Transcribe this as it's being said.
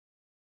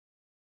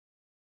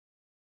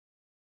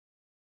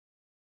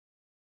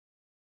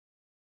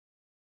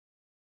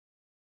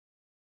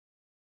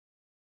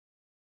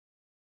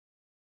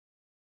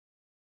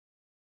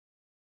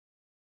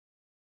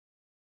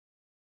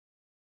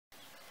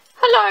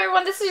Hello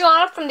everyone, this is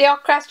Ilana from the All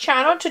Crafts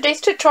channel. Today's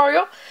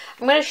tutorial,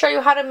 I'm going to show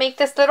you how to make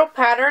this little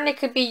pattern. It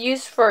could be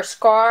used for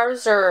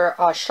scarves or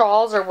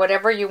shawls or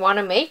whatever you want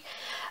to make.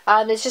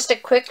 It's just a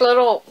quick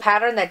little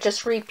pattern that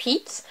just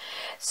repeats.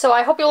 So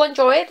I hope you'll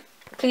enjoy it.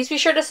 Please be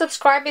sure to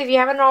subscribe if you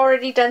haven't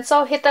already done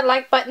so. Hit the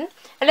like button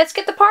and let's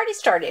get the party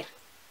started.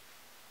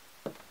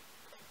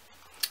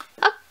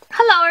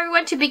 Hello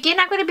everyone, to begin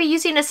I'm going to be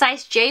using a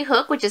size J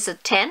hook, which is a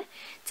 10.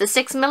 It's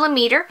a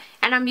 6mm,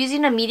 and I'm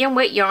using a medium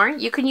weight yarn.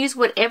 You can use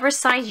whatever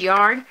size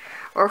yarn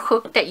or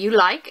hook that you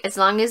like, as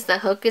long as the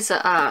hook is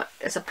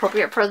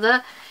appropriate for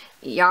the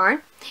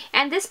yarn.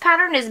 And this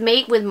pattern is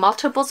made with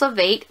multiples of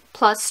 8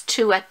 plus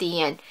 2 at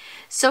the end.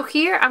 So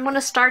here I'm going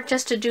to start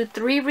just to do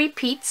 3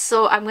 repeats.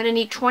 So I'm going to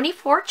need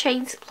 24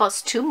 chains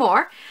plus 2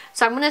 more.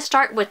 So I'm going to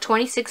start with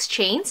 26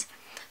 chains.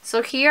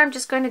 So here I'm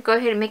just going to go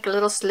ahead and make a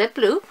little slip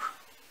loop.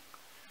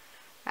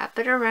 Wrap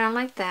it around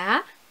like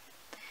that.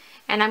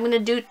 And I'm going to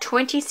do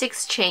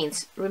 26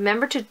 chains.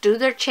 Remember to do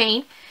the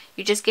chain.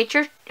 You just get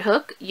your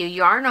hook, you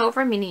yarn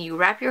over, meaning you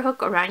wrap your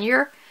hook around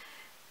your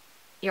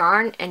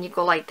yarn and you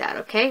go like that,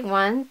 okay?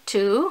 1,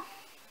 2,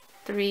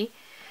 3,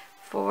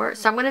 4.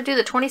 So I'm going to do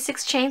the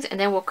 26 chains and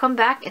then we'll come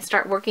back and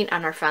start working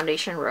on our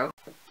foundation row.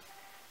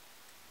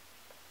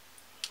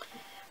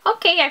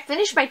 Okay, I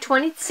finished my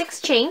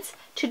 26 chains.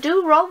 To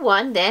do row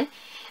 1 then,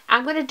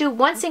 I'm going to do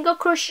 1 single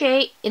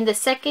crochet in the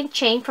second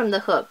chain from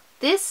the hook.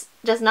 This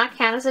does not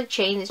count as a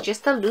chain, it's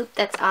just a loop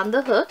that's on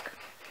the hook.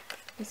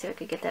 Let me see if I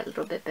can get that a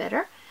little bit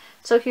better.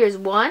 So here's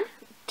 1,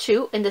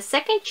 2, in the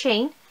second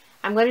chain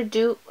I'm going to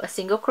do a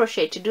single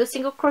crochet. To do a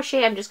single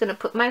crochet I'm just going to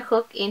put my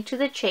hook into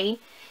the chain.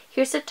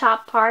 Here's the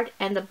top part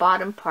and the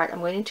bottom part. I'm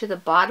going into the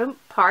bottom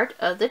part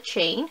of the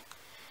chain.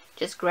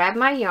 Just grab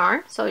my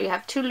yarn, so you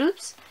have 2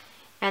 loops,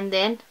 and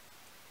then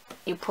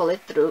you pull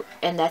it through,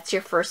 and that's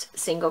your first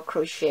single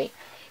crochet.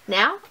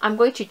 Now I'm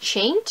going to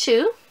chain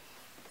 2,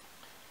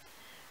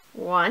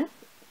 1,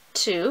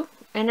 2,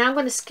 and now I'm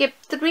going to skip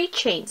 3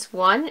 chains.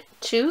 1,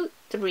 2,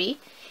 3.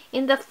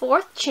 In the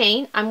 4th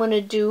chain I'm going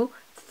to do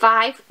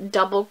 5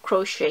 double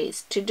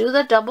crochets. To do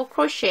the double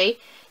crochet,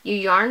 you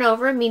yarn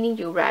over, meaning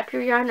you wrap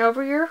your yarn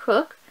over your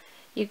hook,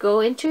 you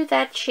go into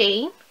that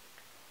chain,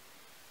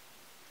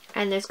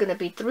 and there's going to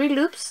be 3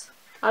 loops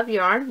of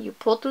yarn. You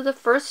pull through the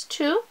first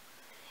 2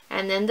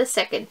 and then the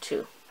second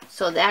 2.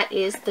 So that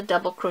is the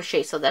double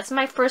crochet. So that's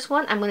my first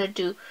one. I'm going to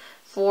do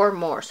 4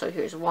 more. So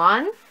here's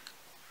 1,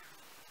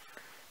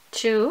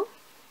 2,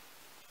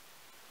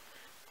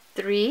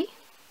 3,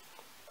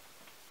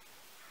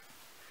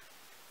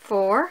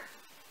 4,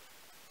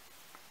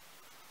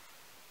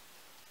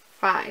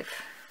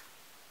 5.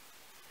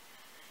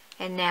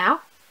 And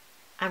now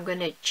I'm going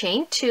to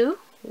chain 2,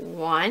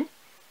 1,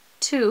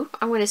 2.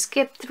 I'm going to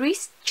skip 3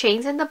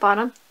 chains in the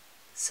bottom.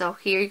 So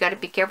here you got to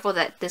be careful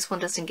that this one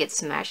doesn't get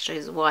smashed. So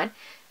it's 1,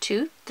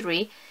 2,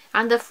 3.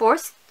 On the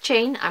 4th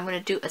chain I'm going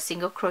to do a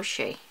single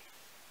crochet.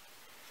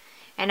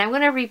 And I'm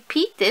going to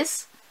repeat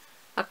this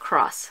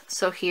across.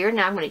 So here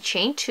now I'm going to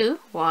chain 2,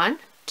 1,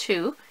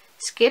 2,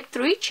 skip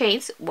 3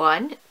 chains,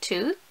 1,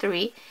 2,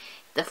 3.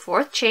 The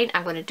 4th chain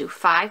I'm going to do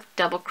 5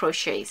 double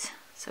crochets.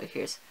 So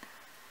here's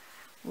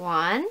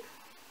 1,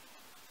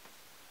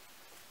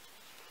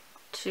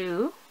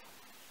 2,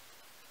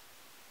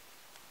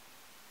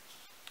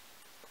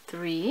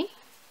 3,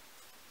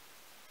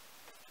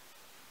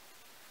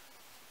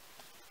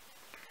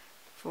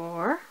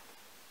 4,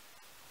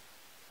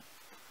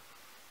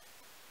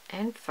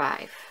 and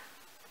 5.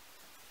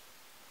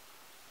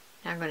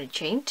 Now I'm going to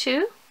chain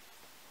 2,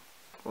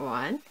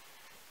 1,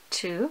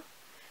 2,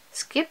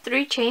 skip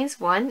 3 chains,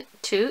 1,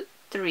 2,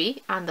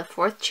 3. On the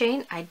 4th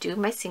chain I do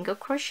my single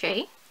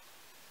crochet,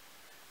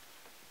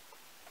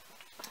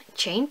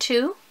 chain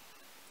 2,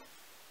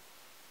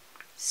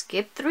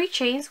 skip 3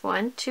 chains,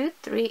 1, 2,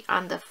 3.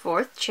 On the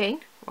 4th chain,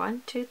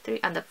 1, 2, 3.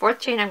 On the 4th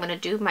chain I'm going to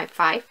do my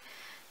 5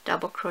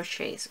 double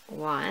crochets,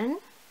 1,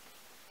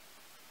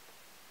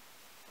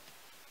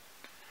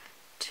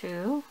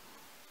 2,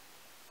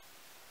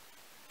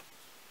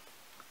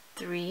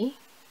 3,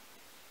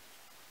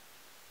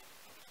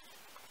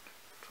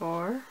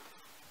 4,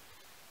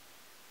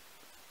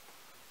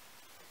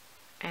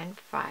 and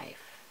 5.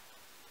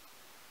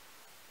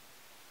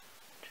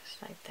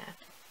 Just like that.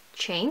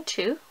 Chain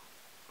 2,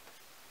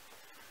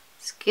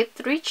 skip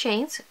 3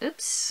 chains,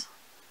 oops,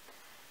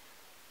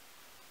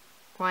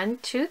 1,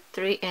 2,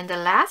 3, and the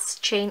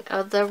last chain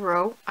of the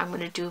row I'm going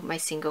to do my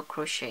single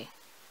crochet,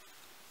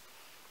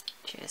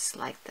 just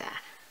like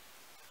that.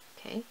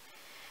 Okay,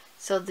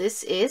 so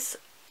this is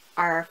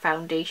our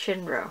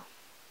foundation row.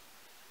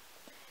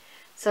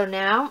 So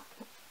now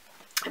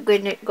I'm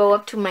going to go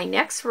up to my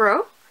next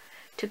row.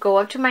 To go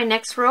up to my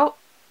next row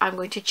I'm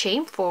going to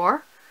chain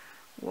 4,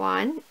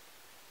 1,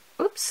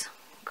 oops,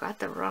 got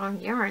the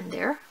wrong yarn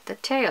there, the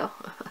tail.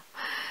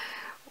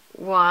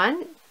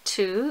 1,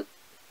 2,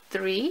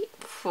 3,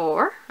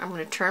 4. I'm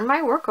going to turn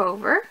my work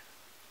over,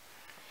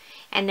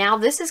 and now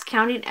this is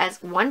counted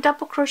as 1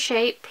 double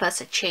crochet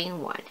plus a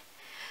chain 1.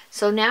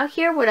 So now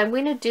here what I'm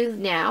going to do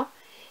now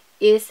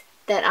is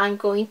that I'm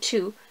going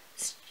to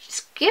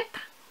skip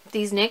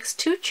these next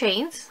 2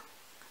 chains,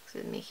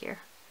 excuse me here,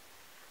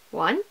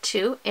 1,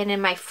 2, and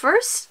in my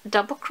first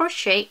double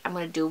crochet, I'm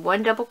going to do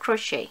 1 double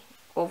crochet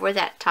over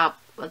that top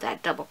of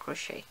that double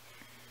crochet.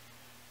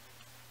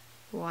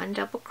 1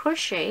 double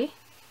crochet,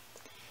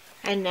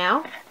 and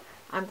now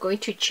I'm going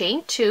to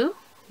chain 2,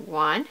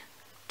 1,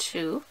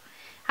 2.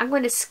 I'm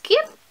going to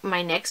skip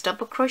my next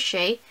double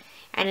crochet,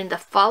 and in the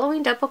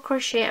following double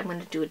crochet, I'm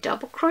going to do a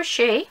double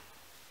crochet,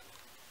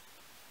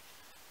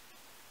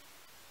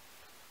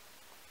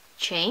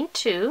 chain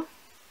 2,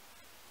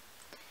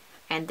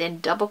 and then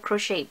double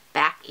crochet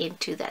back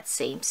into that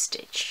same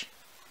stitch.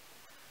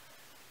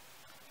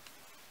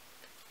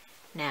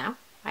 Now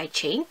I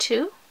chain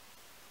 2,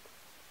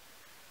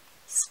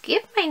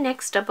 skip my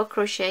next double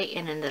crochet,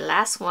 and in the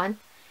last one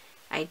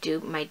I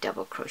do my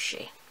double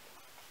crochet.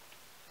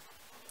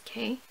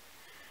 Okay,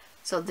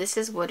 so this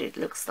is what it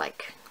looks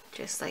like,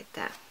 just like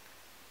that.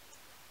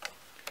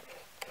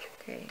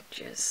 Okay,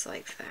 just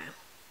like that.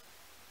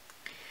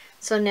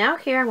 So now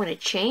here I'm going to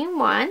chain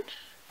 1,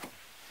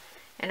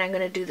 and I'm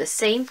going to do the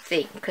same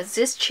thing, because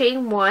this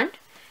chain 1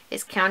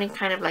 is counting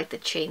kind of like the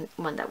chain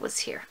 1 that was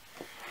here.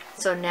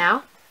 So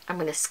now I'm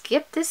going to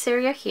skip this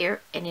area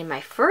here, and in my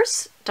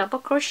first double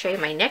crochet,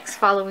 my next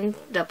following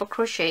double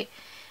crochet,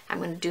 I'm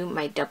going to do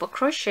my double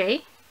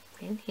crochet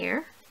in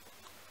here.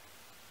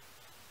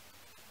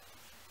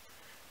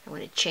 I'm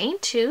going to chain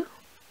 2,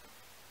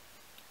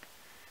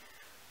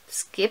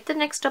 skip the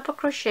next double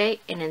crochet,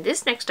 and in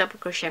this next double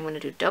crochet I'm going to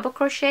do double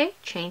crochet,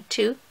 chain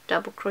 2,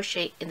 double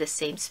crochet in the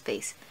same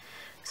space.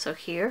 So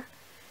here,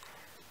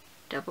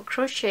 double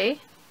crochet,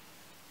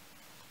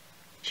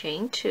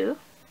 chain 2,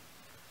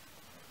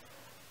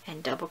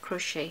 and double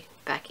crochet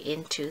back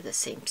into the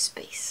same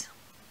space.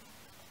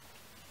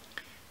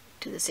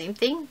 Do the same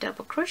thing,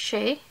 double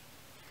crochet,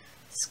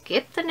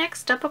 skip the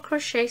next double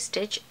crochet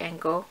stitch, and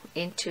go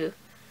into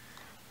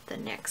the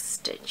next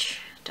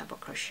stitch, double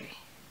crochet.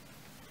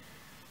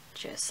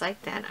 Just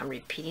like that. I'm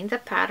repeating the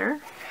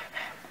pattern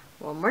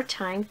one more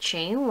time.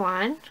 Chain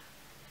 1,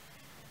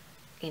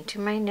 into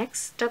my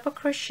next double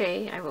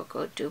crochet, I will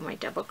go do my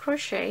double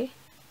crochet,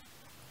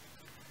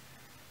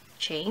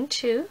 chain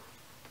 2,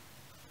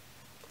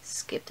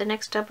 skip the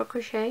next double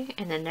crochet,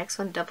 and the next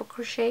one double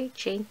crochet,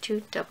 chain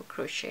 2, double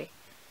crochet.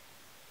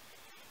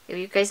 If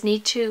you guys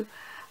need to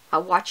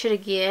watch it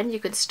again, you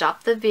can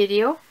stop the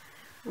video,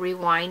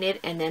 rewind it,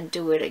 and then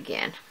do it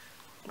again.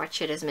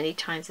 Watch it as many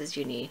times as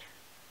you need.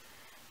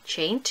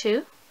 Chain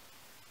 2,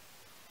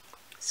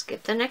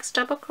 skip the next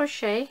double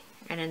crochet,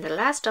 and in the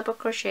last double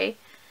crochet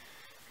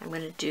I'm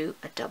going to do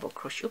a double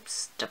crochet,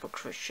 double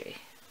crochet.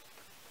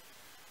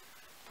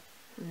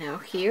 Now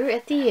here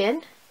at the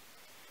end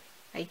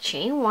I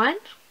chain 1,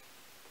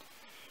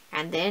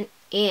 and then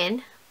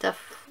in the,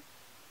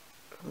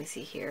 let me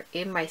see here,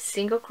 in my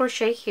single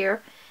crochet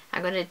here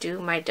I'm going to do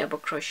my double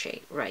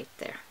crochet right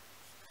there.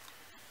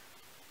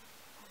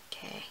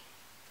 Okay,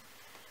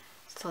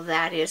 so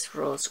that is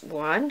rows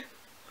 1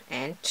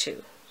 and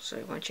 2. So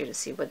I want you to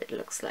see what it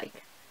looks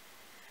like.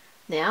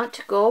 Now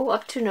to go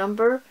up to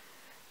number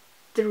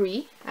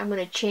 3, I'm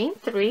going to chain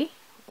 3,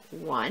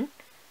 1,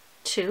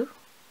 2,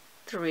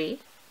 3,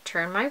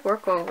 turn my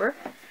work over.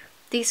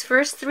 These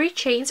first 3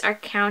 chains are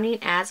counting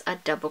as a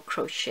double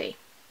crochet.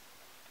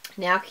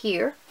 Now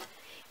here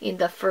in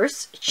the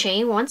first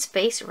chain 1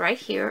 space right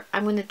here,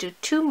 I'm going to do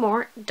 2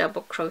 more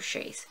double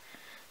crochets.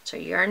 So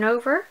yarn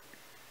over,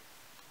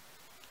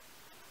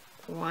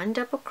 1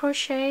 double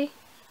crochet,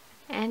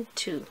 and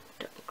 2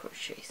 double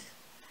crochets.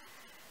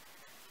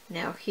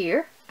 Now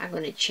here I'm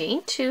going to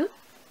chain 2,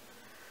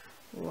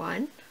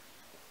 1,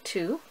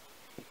 2,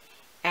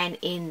 and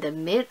in the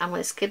mid, I'm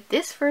going to skip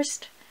this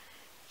first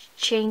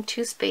chain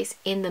 2 space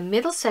in the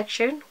middle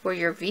section where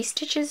your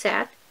V-stitch is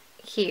at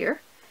here.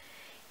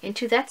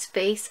 Into that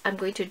space I'm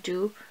going to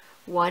do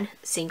 1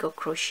 single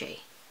crochet.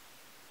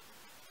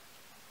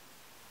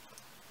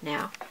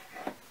 Now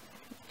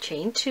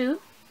chain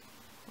 2,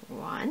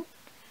 1,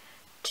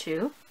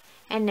 2,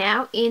 and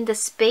now in the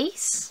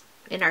space,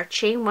 in our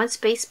chain 1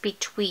 space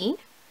between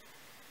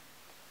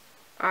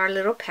our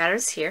little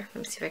patterns here,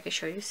 let me see if I can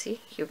show you.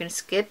 See, you're going to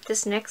skip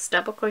this next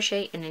double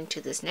crochet, and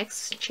into this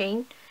next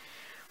chain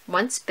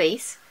 1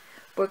 space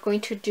we're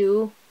going to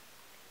do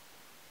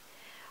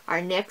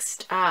our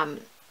next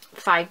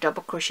 5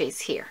 double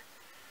crochets here.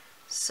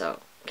 So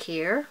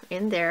here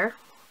in there,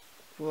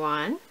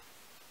 1,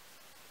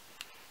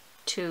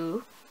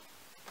 2,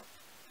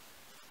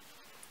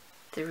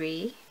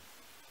 3,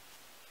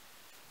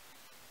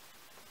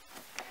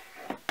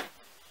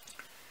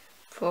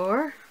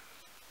 4,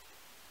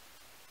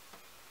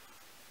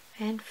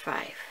 and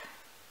 5.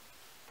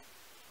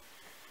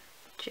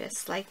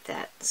 Just like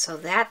that. So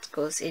that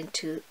goes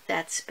into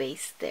that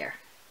space there.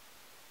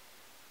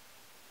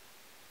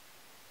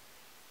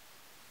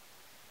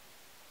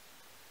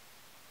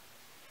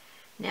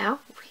 Now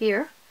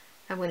here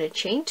I'm going to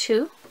chain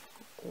 2,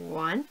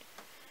 1,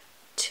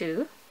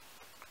 2,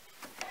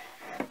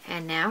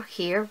 and now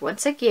here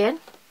once again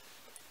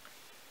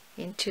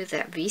into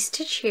that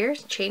V-stitch here,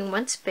 chain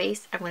 1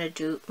 space, I'm going to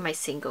do my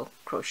single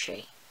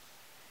crochet.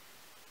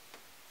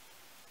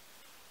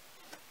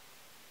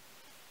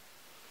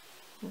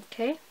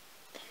 Okay,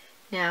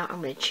 now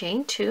I'm going to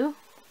chain 2,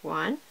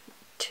 1,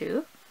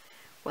 2,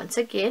 once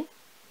again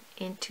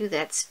into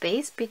that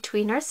space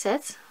between our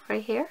sets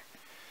right here.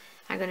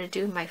 I'm going to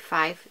do my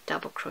 5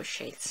 double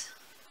crochets.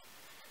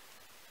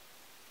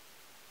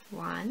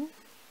 1,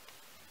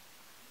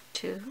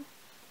 2,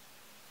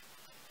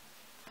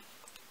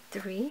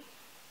 3,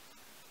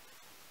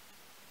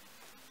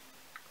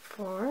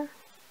 4,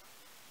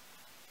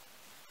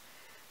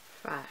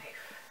 5.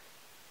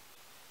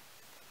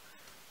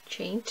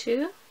 Chain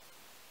 2,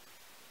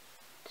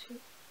 2,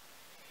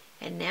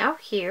 and now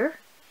here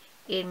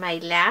in my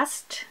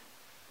last,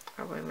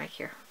 or where am I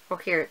here? Oh,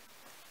 here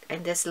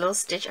in this little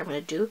stitch, I'm going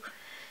to do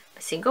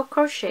a single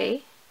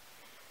crochet,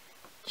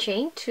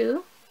 chain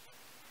 2,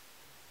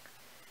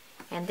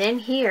 and then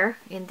here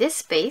in this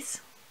space,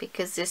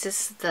 because this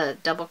is the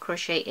double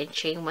crochet and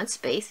chain 1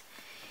 space,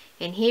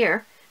 in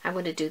here I'm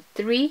going to do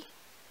 3.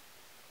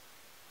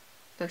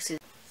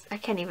 I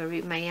can't even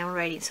read my own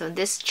writing. So in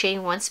this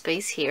chain 1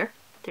 space here,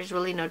 there's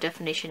really no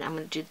definition. I'm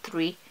going to do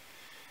 3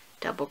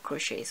 double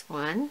crochets.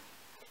 1,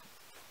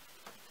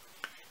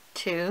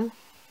 2,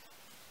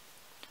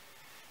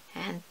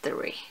 and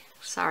 3.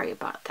 Sorry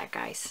about that,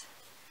 guys.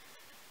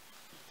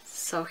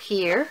 So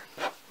here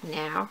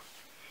now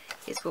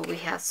is what we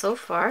have so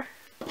far.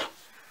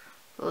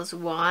 Those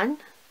 1,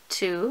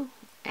 2,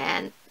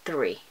 and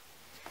 3.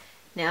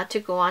 Now to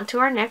go on to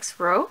our next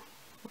row,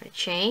 I'm going to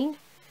chain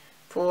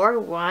 4,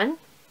 1,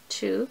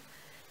 2,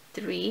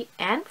 3,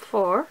 and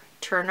 4.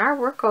 Turn our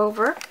work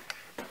over.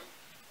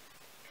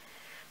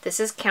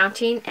 This is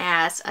counting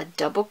as a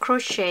double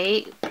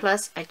crochet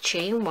plus a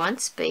chain 1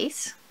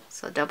 space.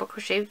 So double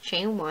crochet,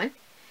 chain 1.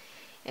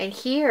 And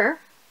here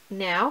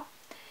now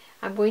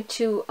I'm going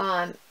to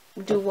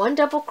do 1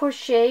 double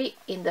crochet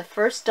in the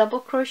first double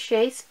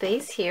crochet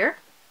space here.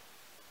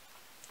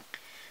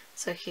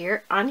 So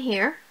here on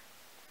here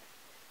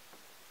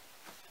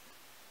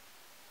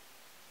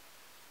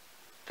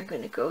I'm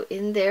going to go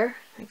in there,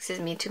 excuse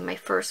me, to my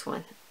first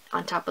one,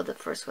 on top of the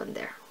first one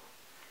there.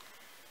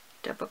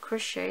 Double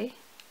crochet,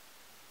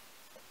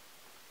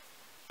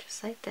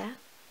 just like that.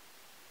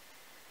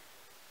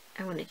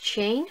 I'm going to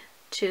chain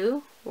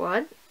 2,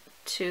 1,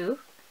 2,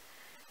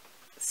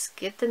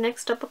 skip the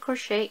next double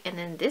crochet, and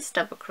then this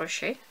double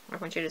crochet, I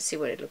want you to see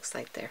what it looks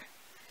like there.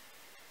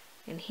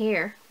 And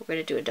here we're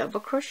going to do a double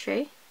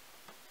crochet.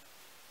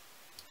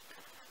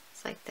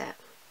 It's like that.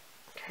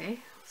 Okay,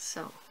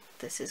 so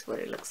this is what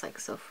it looks like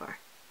so far.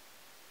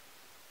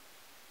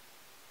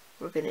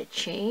 We're going to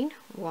chain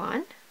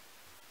 1.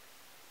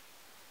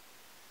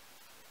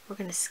 We're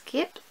going to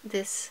skip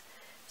this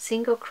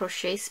single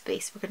crochet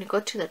space. We're going to go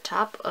to the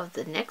top of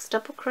the next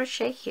double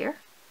crochet here.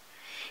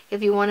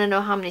 If you want to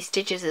know how many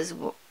stitches is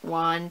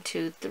 1,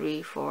 2,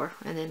 3, 4,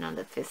 and then on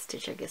the 5th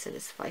stitch, I guess it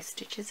is 5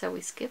 stitches that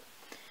we skip.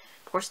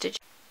 4 stitches.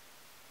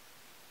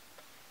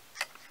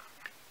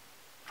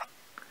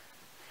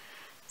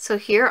 So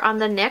here on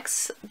the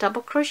next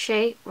double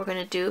crochet, we're going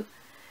to do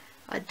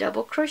a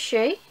double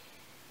crochet.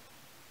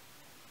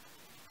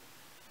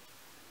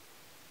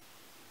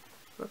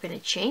 We're going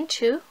to chain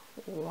 2,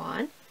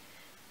 1,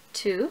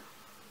 2,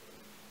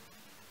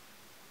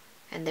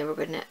 and then we're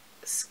going to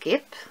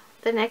skip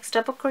the next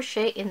double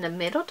crochet. In the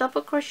middle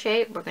double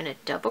crochet, we're going to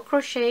double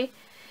crochet,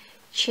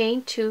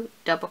 chain 2,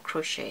 double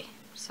crochet.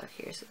 So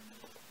here's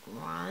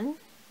 1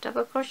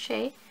 double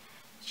crochet,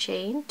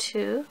 chain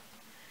 2,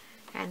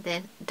 and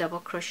then double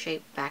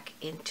crochet back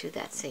into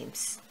that same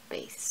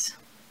space.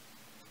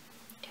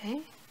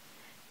 Okay,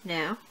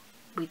 now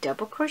we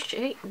double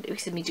crochet,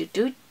 excuse me,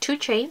 do 2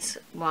 chains,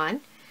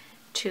 1,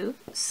 2,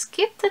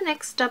 skip the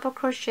next double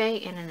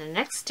crochet, and in the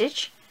next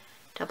stitch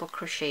double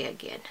crochet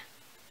again.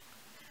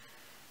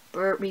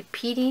 We're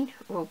repeating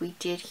what we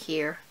did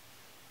here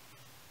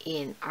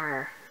in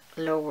our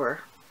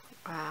lower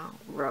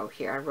row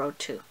here, our row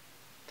 2.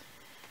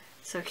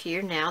 So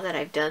here, now that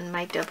I've done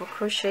my double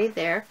crochet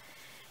there,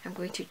 I'm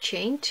going to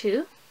chain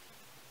 2,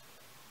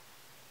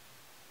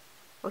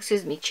 oh,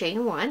 excuse me,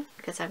 chain 1,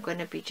 because I'm going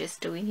to be just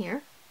doing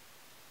here.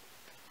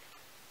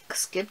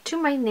 Skip to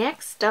my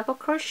next double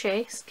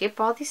crochet, skip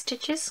all these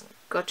stitches,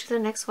 go to the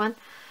next one.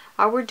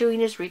 All we're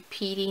doing is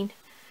repeating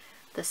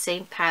the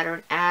same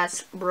pattern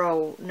as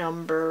row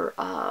number,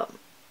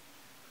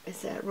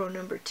 is that row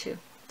number 2?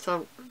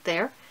 So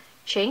there,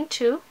 chain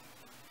 2,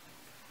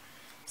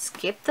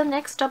 skip the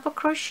next double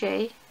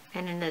crochet,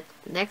 and in the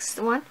next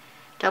one,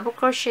 double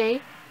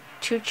crochet,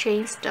 2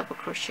 chains, double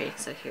crochet.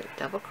 So here,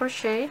 double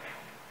crochet,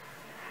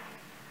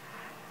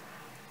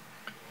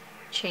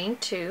 chain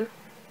 2,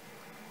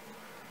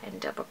 and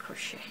double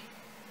crochet.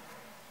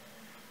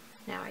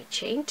 Now I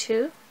chain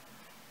 2,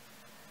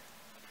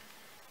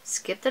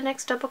 skip the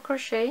next double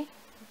crochet,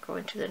 go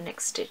into the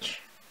next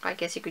stitch. I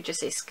guess you could just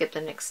say skip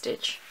the next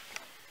stitch.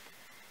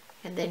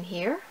 And then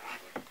here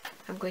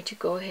I'm going to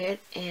go ahead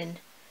and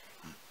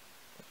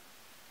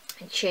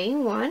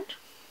chain 1.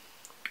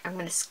 I'm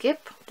going to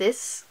skip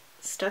this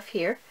stuff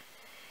here,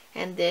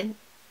 and then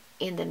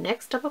in the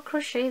next double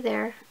crochet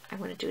there, I'm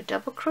going to do a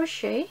double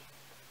crochet,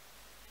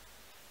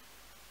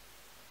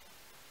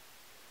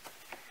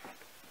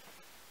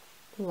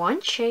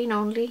 one chain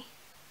only,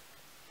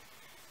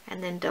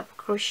 and then double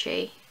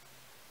crochet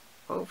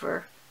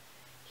over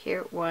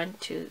here, 1,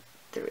 2,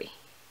 3,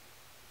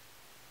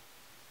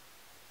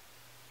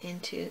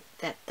 into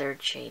that third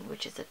chain,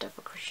 which is a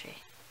double crochet.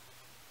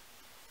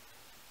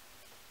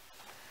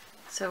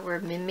 So we're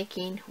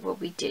mimicking what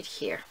we did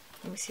here.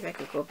 Let me see if I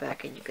could go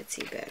back and you could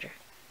see better.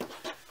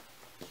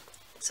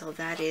 So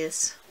that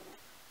is,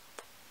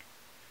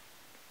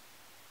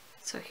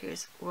 so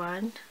here's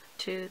 1,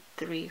 2,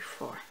 3,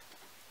 4.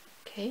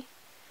 Okay,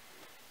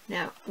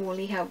 now we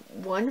only have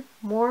one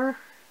more.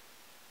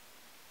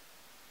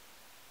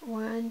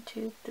 1,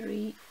 2,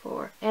 3,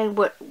 4. And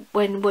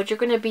what you're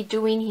going to be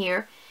doing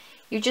here,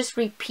 you just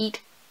repeat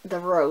the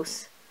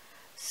rows.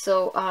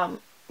 So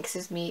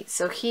excuse me,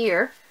 so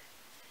here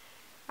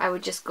I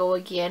would just go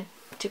again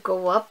to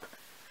go up.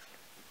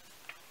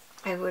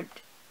 I would,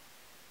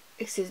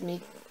 excuse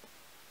me,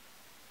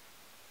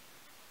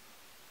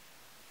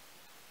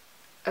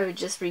 I would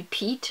just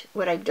repeat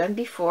what I've done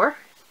before.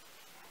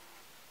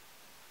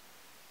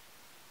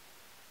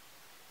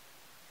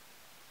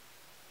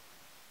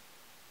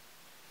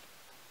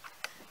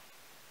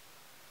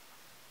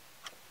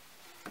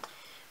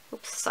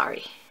 Oops,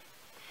 sorry.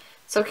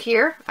 So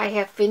here I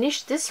have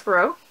finished this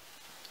row.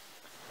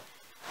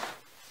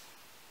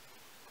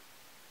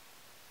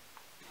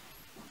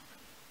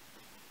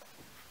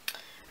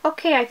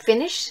 Okay, I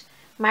finished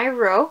my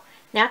row.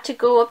 Now to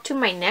go up to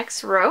my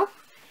next row.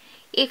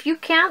 If you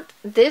count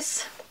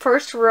this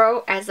first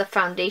row as the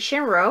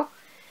foundation row,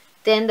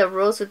 then the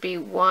rows would be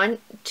 1,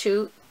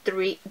 2,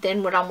 3.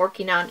 Then what I'm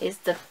working on is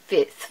the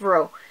 5th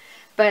row.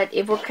 But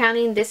if we're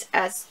counting this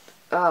as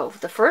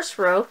the first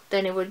row,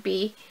 then it would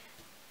be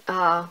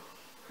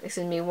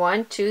excuse me,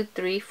 1, 2,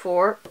 3,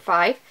 4,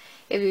 5.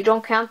 If you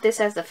don't count this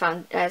as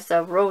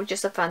the row,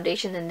 just a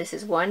foundation, then this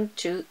is 1,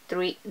 2,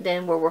 3.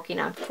 Then we're working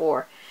on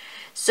 4.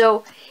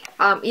 So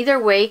either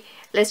way,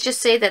 let's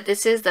just say that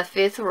this is the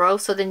 5th row.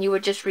 So then you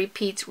would just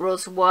repeat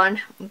rows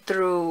 1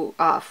 through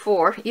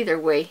 4. Either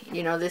way,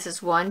 you know, this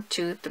is 1,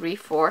 2, 3,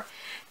 4.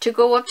 To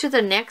go up to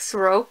the next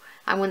row,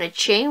 I'm going to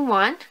chain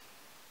 1.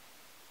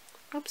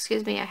 Oops,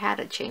 excuse me, I had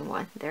a chain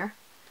 1 there.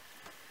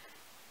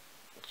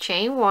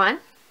 Chain 1.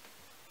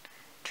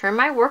 Turn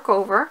my work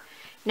over.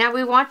 Now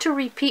we want to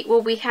repeat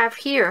what we have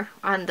here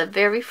on the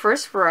very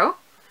first row,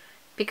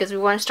 because we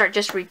want to start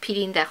just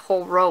repeating that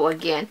whole row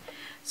again.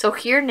 So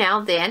here now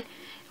then,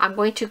 I'm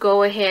going to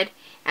go ahead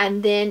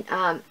and then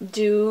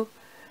do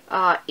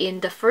in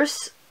the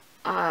first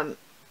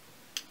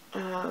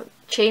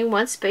chain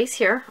 1 space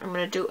here, I'm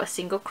going to do a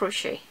single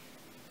crochet.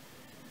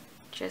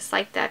 Just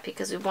like that,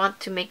 because we want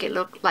to make it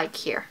look like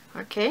here.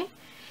 Okay?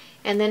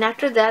 And then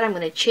after that, I'm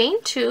going to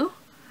chain 2,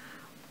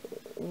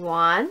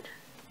 1,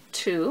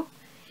 2,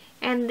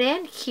 and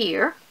then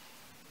here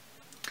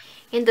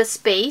in the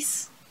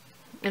space,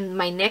 in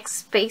my next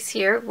space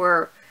here,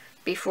 where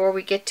before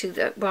we get to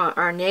the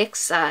our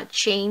next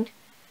chain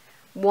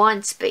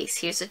 1 space,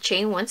 here's a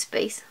chain 1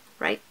 space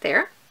right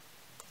there,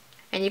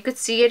 and you could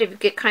see it if you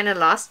get kind of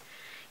lost.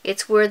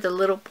 It's where the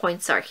little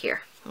points are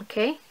here.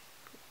 Okay,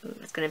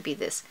 it's going to be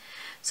this.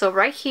 So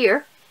right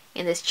here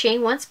in this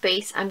chain 1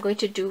 space, I'm going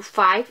to do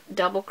 5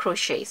 double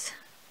crochets.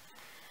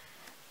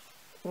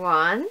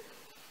 1,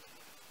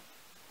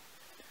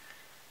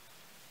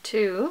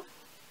 2,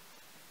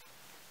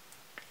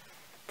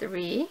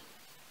 3,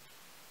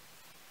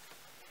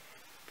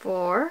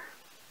 4,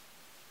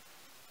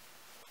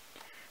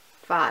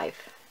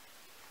 5.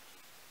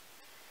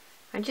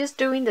 I'm just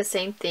doing the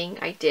same thing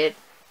I did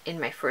in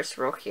my first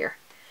row here.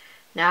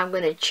 Now I'm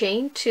going to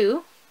chain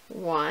 2,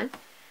 1,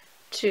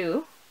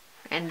 2,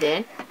 and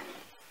then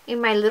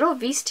in my little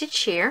V-stitch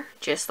here,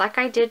 just like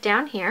I did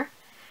down here,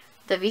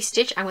 the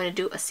V-stitch, I'm going to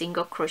do a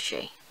single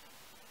crochet.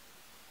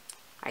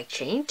 I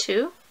chain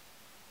 2,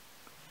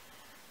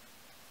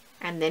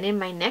 and then in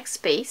my next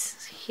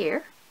space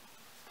here,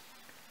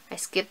 I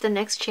skip the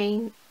next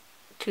chain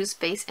 2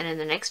 space, and in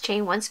the next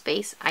chain 1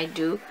 space, I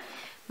do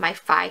my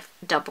 5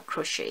 double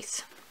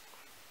crochets.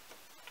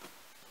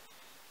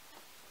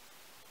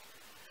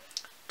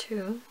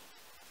 2,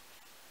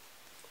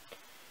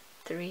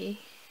 3,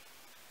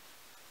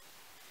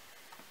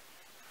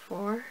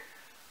 4,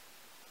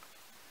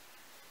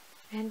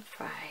 and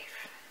 5.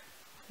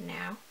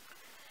 Now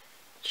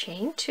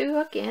chain 2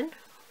 again,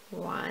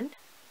 1,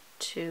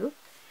 2,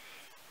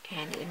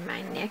 and in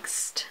my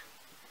next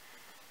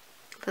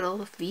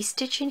little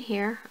V-stitch in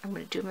here, I'm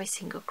going to do my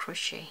single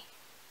crochet.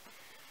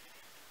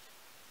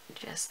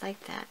 Just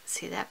like that.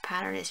 See, that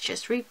pattern is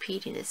just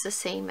repeating. It's the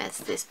same as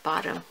this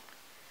bottom.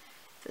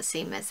 It's the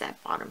same as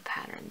that bottom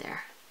pattern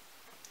there.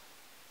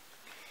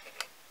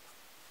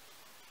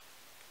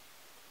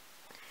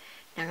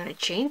 Now I'm going to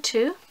chain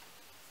 2,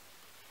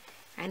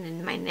 and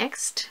in my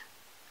next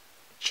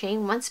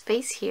chain 1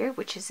 space here,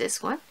 which is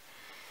this one,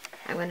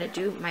 I'm going to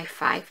do my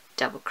 5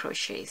 double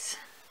crochets.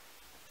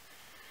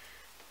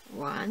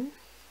 1,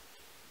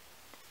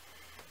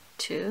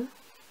 2,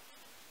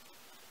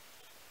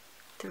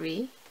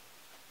 3,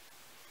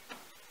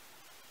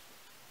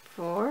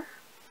 4,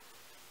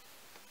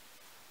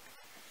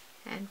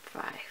 and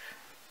 5.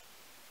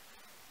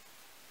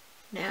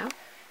 Now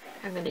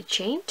I'm going to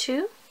chain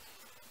 2,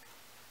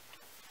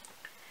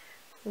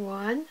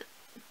 1,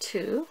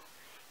 2,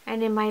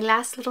 and in my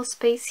last little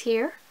space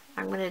here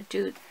I'm going to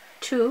do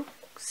 2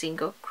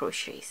 single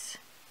crochets,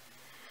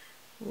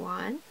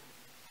 1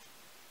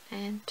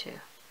 and 2,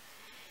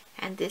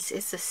 and this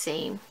is the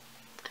same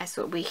as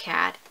what we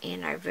had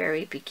in our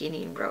very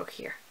beginning row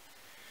here.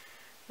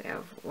 We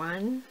have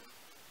 1,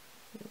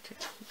 2,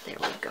 there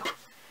we go,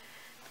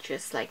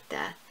 just like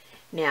that.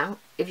 Now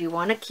if you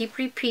want to keep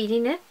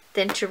repeating it,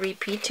 then to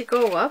repeat to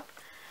go up,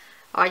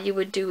 all you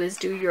would do is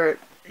do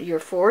your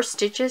 4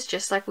 stitches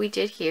just like we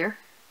did here,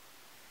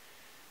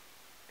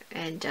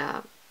 and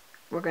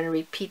we're going to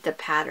repeat the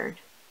pattern.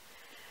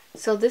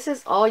 So this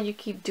is all you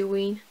keep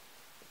doing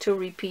to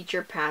repeat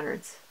your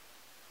patterns.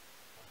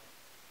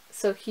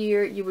 So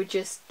here you would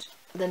just,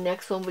 the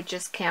next one would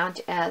just count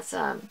as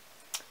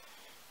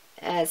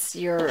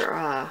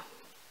your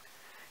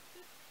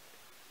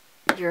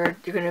you're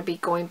going to be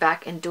going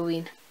back and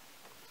doing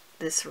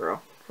this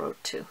row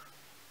 2,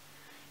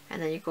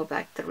 and then you go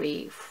back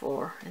 3,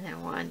 4, and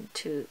then 1,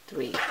 2,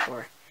 3,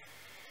 4.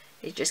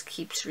 It just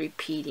keeps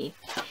repeating,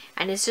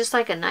 and it's just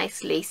like a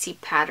nice lacy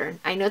pattern.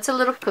 I know it's a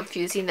little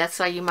confusing, that's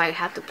why you might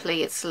have to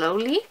play it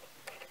slowly,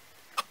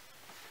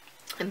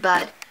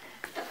 but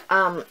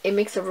it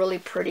makes a really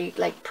pretty,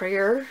 like,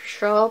 prayer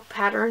shawl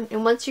pattern.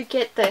 And once you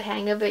get the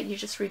hang of it, you're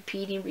just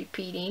repeating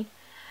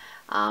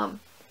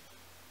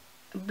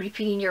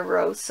your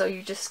rows. So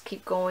you just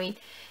keep going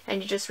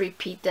and you just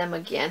repeat them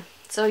again.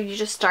 So you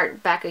just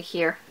start back of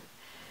here,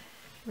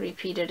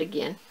 repeat it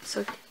again.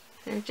 So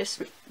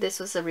just, this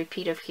was a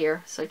repeat of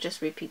here, so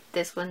just repeat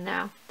this one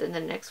now, then the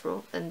next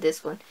row, then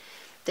this one,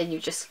 then you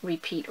just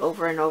repeat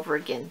over and over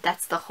again.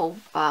 That's the whole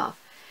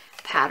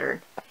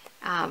pattern.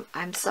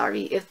 I'm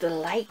sorry if the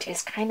light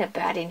is kind of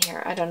bad in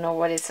here. I don't know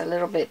what, it's a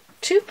little bit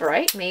too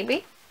bright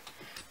maybe.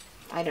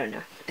 I don't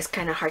know. It's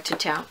kind of hard to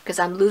tell because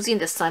I'm losing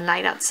the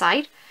sunlight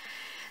outside.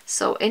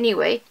 So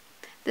anyway,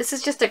 this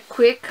is just a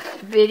quick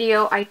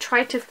video. I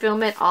tried to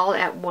film it all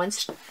at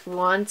once,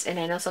 and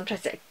I know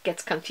sometimes it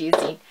gets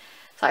confusing.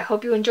 So I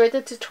hope you enjoyed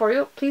the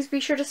tutorial. Please be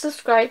sure to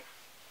subscribe,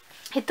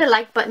 hit the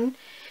like button,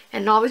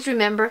 and always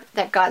remember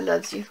that God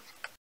loves you.